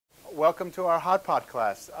welcome to our hot pot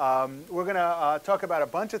class. We're going to talk about a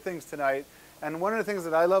bunch of things tonight, and one of the things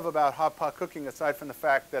that I love about hot pot cooking, aside from the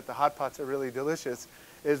fact that the hot pots are really delicious,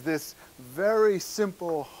 is this very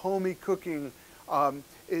simple, homey cooking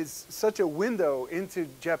is such a window into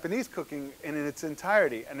Japanese cooking in its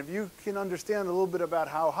entirety. And if you can understand a little bit about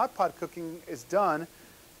how hot pot cooking is done,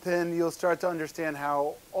 then you'll start to understand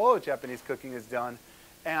how all of Japanese cooking is done.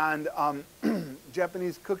 And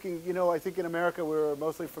Japanese cooking, you know, I think in America we're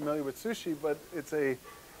mostly familiar with sushi, but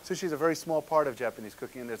sushi is a very small part of Japanese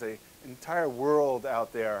cooking, and there's an entire world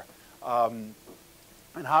out there.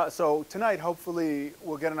 So tonight, hopefully,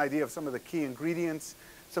 we'll get an idea of some of the key ingredients,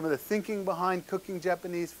 some of the thinking behind cooking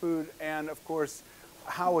Japanese food, and of course,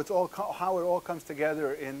 how it all comes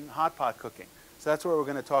together in hot pot cooking. So that's what we're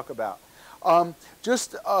going to talk about.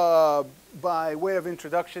 Just by way of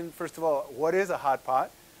introduction, first of all, what is a hot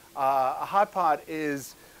pot? A hot pot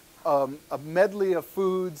is a medley of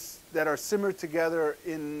foods that are simmered together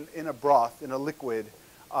in a broth, in a liquid,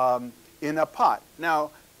 in a pot.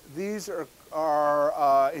 Now, these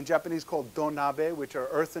are in Japanese called donabe, which are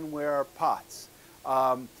earthenware pots.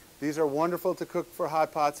 These are wonderful to cook for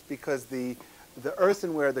hot pots because the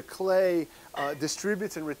earthenware, the clay,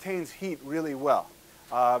 distributes and retains heat really well.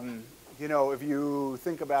 You know, if you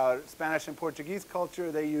think about Spanish and Portuguese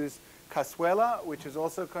culture, they use cazuela, which is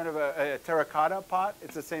also kind of a terracotta pot.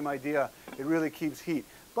 It's the same idea. It really keeps heat.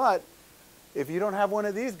 But if you don't have one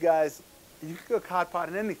of these guys, you can cook hot pot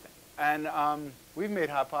in anything. And we've made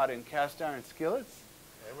hot pot in cast iron skillets,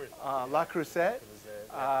 La Crusette,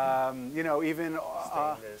 you know, even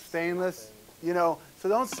stainless, you know. So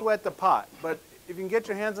don't sweat the pot. But if you can get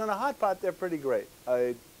your hands on a hot pot, they're pretty great.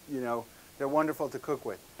 You know, they're wonderful to cook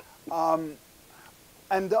with.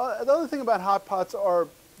 And the other thing about hot pots are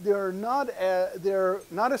they're not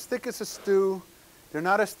as thick as a stew, they're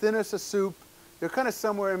not as thin as a soup. They're kind of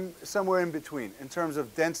somewhere in between in terms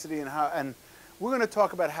of density and how. And we're going to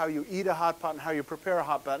talk about how you eat a hot pot and how you prepare a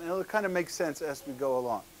hot pot, and it'll kind of make sense as we go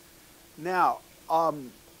along. Now,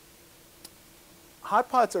 hot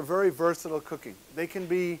pots are very versatile cooking. They can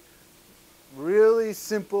be really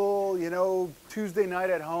simple, you know, Tuesday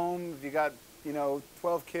night at home. If you got, you know,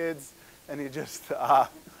 12 kids, and you just,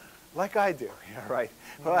 like I do, yeah, right.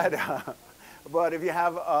 But if you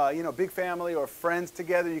have, you know, big family or friends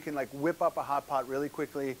together, you can like whip up a hot pot really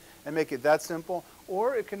quickly and make it that simple.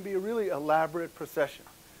 Or it can be a really elaborate procession.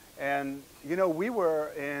 And, you know, we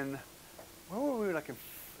were in, where were we? Like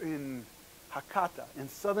in Hakata, in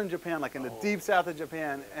southern Japan, like in the deep south of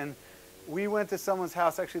Japan. And we went to someone's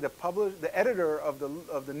house, actually the editor of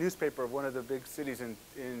the newspaper of one of the big cities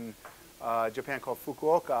in Japan called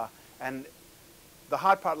Fukuoka, and the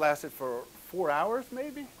hot pot lasted for 4 hours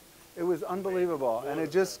maybe. It was unbelievable, and it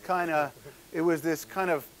just it was this kind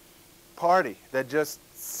of party that just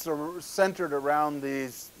centered around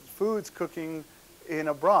these foods cooking in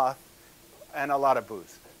a broth and a lot of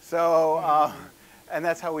booze. So, and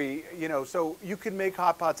that's how we, you know, so you can make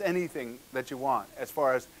hot pots anything that you want as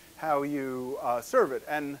far as how you serve it.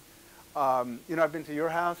 And, you know, I've been to your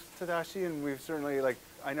house, Tadashi, and we've certainly, like,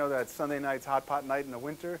 I know that Sunday night's hot pot night in the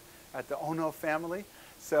winter at the Ono family.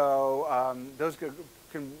 So those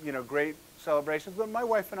can, you know, great celebrations. But my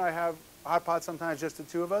wife and I have hot pots sometimes, just the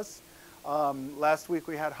two of us. Last week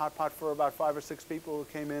we had hot pot for about 5 or 6 people who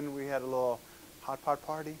came in. We had a little hot pot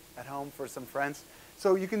party at home for some friends.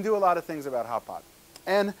 So you can do a lot of things about hot pot.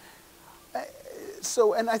 And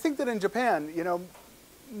and I think that in Japan, you know,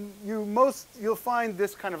 you'll find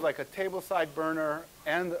this kind of like a tableside burner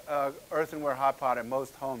and earthenware hot pot in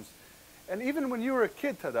most homes. And even when you were a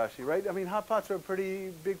kid, Tadashi, right? I mean, hot pots are a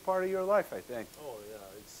pretty big part of your life, I think. Oh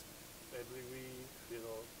yeah, it's every week, you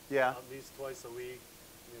know. Yeah. At least twice a week,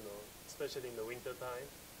 you know, especially in the winter time.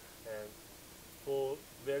 And for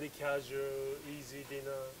very casual, easy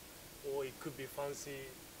dinner, or it could be fancy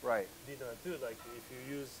dinner too. Like if you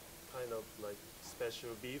use kind of like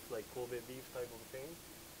special beef, like Kobe beef type of thing,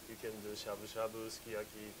 you can do shabu-shabu,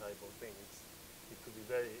 sukiyaki type of thing. It could be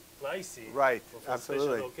very pricey for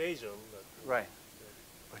absolutely. special occasion. But, right.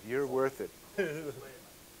 But you're worth it.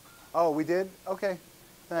 Oh, we did? Okay.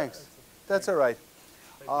 Thanks. That's all right.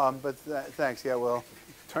 But thanks. Yeah, we'll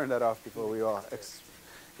turn that off before we all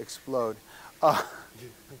explode.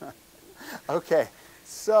 Okay.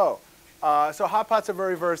 So hot pots are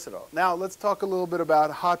very versatile. Now let's talk a little bit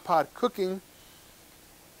about hot pot cooking.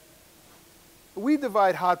 We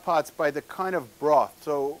divide hot pots by the kind of broth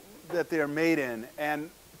that they're made in. And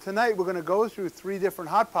tonight we're going to go through 3 different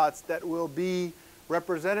hot pots that will be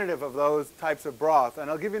representative of those types of broth. And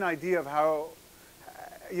I'll give you an idea of how,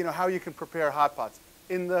 you know, how you can prepare hot pots.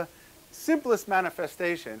 In the simplest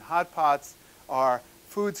manifestation, hot pots are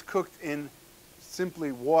foods cooked in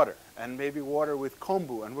simply water, and maybe water with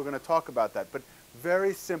kombu, and we're going to talk about that. But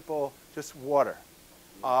very simple, just water.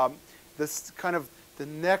 This kind of the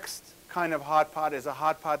next kind of hot pot is a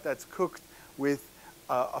hot pot that's cooked with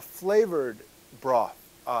a flavored broth,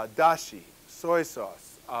 dashi, soy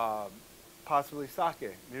sauce, possibly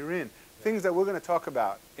sake, mirin, things that we're going to talk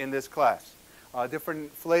about in this class.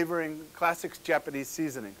 Different flavoring, classic Japanese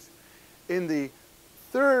seasonings. In the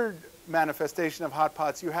third manifestation of hot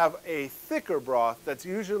pots, you have a thicker broth that's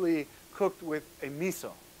usually cooked with a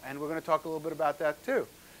miso. And we're going to talk a little bit about that too.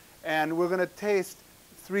 And we're going to taste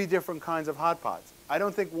 3 different kinds of hot pots. I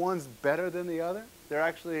don't think one's better than the other. They're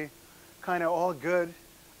actually kind of all good.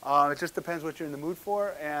 It just depends what you're in the mood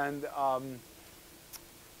for. And,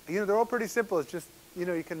 you know, they're all pretty simple. It's just, you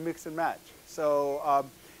know, you can mix and match. So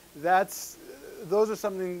those are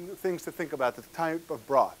things to think about, the type of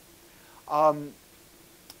broth.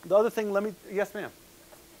 The other thing, yes, ma'am.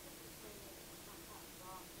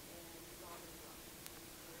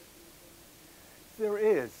 There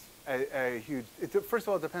is a huge, first of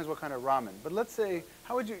all, it depends what kind of ramen. But let's say,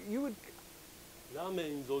 how would you would...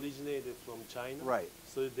 Ramen is originated from China. Right.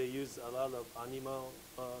 So they use a lot of animal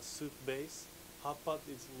soup base. Hot pot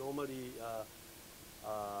is normally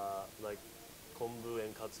like kombu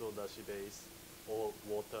and katsuo dashi base or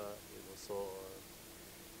water, you know, so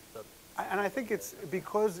that. And I think it's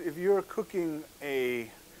because if you're cooking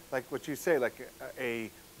like what you say, like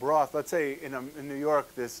a broth, let's say in New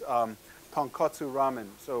York, this tonkotsu ramen,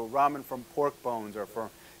 so ramen from pork bones or from,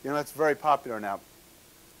 you know, that's very popular now.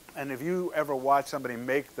 And if you ever watch somebody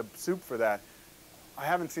make the soup for that, I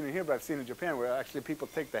haven't seen it here, but I've seen it in Japan, where actually people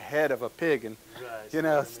take the head of a pig and, you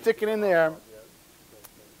know, stick it in there,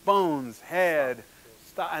 bones, head,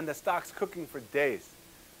 and the stock's cooking for days.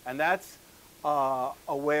 And that's a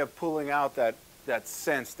way of pulling out that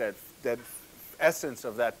sense, that essence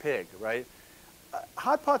of that pig, right?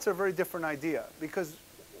 Hot pots are a very different idea, because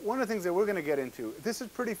one of the things that we're going to get into, this is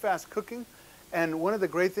pretty fast cooking, and one of the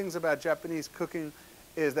great things about Japanese cooking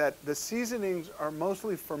is that the seasonings are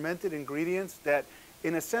mostly fermented ingredients that,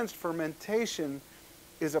 in a sense, fermentation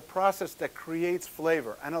is a process that creates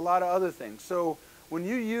flavor and a lot of other things. So when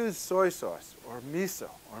you use soy sauce or miso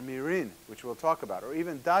or mirin, which we'll talk about, or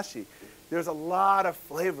even dashi, there's a lot of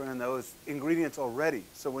flavor in those ingredients already.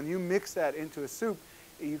 So when you mix that into a soup,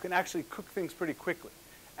 you can actually cook things pretty quickly.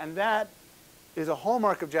 And that is a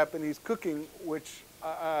hallmark of Japanese cooking, which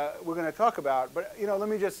we're going to talk about. But, you know, let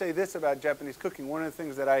me just say this about Japanese cooking. One of the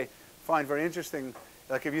things that I find very interesting,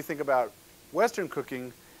 like if you think about Western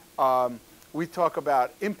cooking, we talk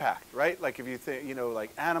about impact, right? Like if you think, you know, like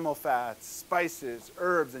animal fats, spices,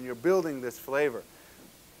 herbs, and you're building this flavor.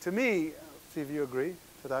 To me, see if you agree,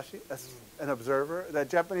 Tadashi, as an observer, that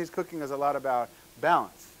Japanese cooking is a lot about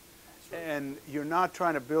balance. And you're not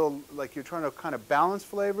trying to build, like you're trying to kind of balance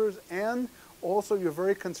flavors, and also you're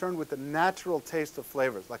very concerned with the natural taste of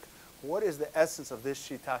flavors. Like, what is the essence of this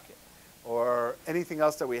shiitake or anything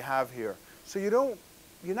else that we have here? So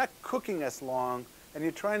you're not cooking as long, and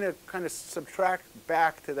you're trying to kind of subtract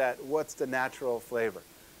back to that, what's the natural flavor.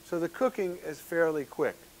 So the cooking is fairly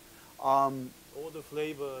quick. All the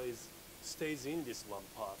flavor stays in this one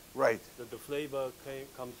pot. Right. The flavor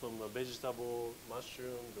comes from the vegetable,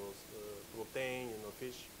 mushroom, those protein, you know,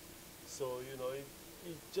 fish. So, you know,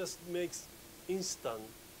 it just makes instant,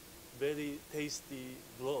 very tasty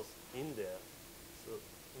broth in there. So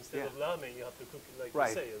instead of ramen, you have to cook it, like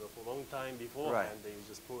you say, you know, for a long time beforehand, then you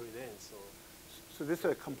just pour it in. So this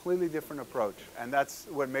is a completely different approach, and that's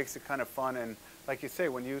what makes it kind of fun. And like you say,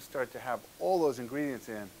 when you start to have all those ingredients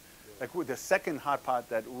in, like the second hot pot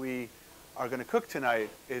that we are going to cook tonight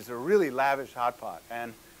is a really lavish hot pot,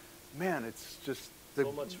 and man, it's just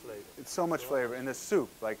so much flavor. It's so much flavor in the soup.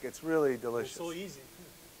 Like, it's really delicious. It's so easy.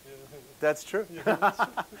 That's true.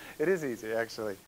 It is easy, actually.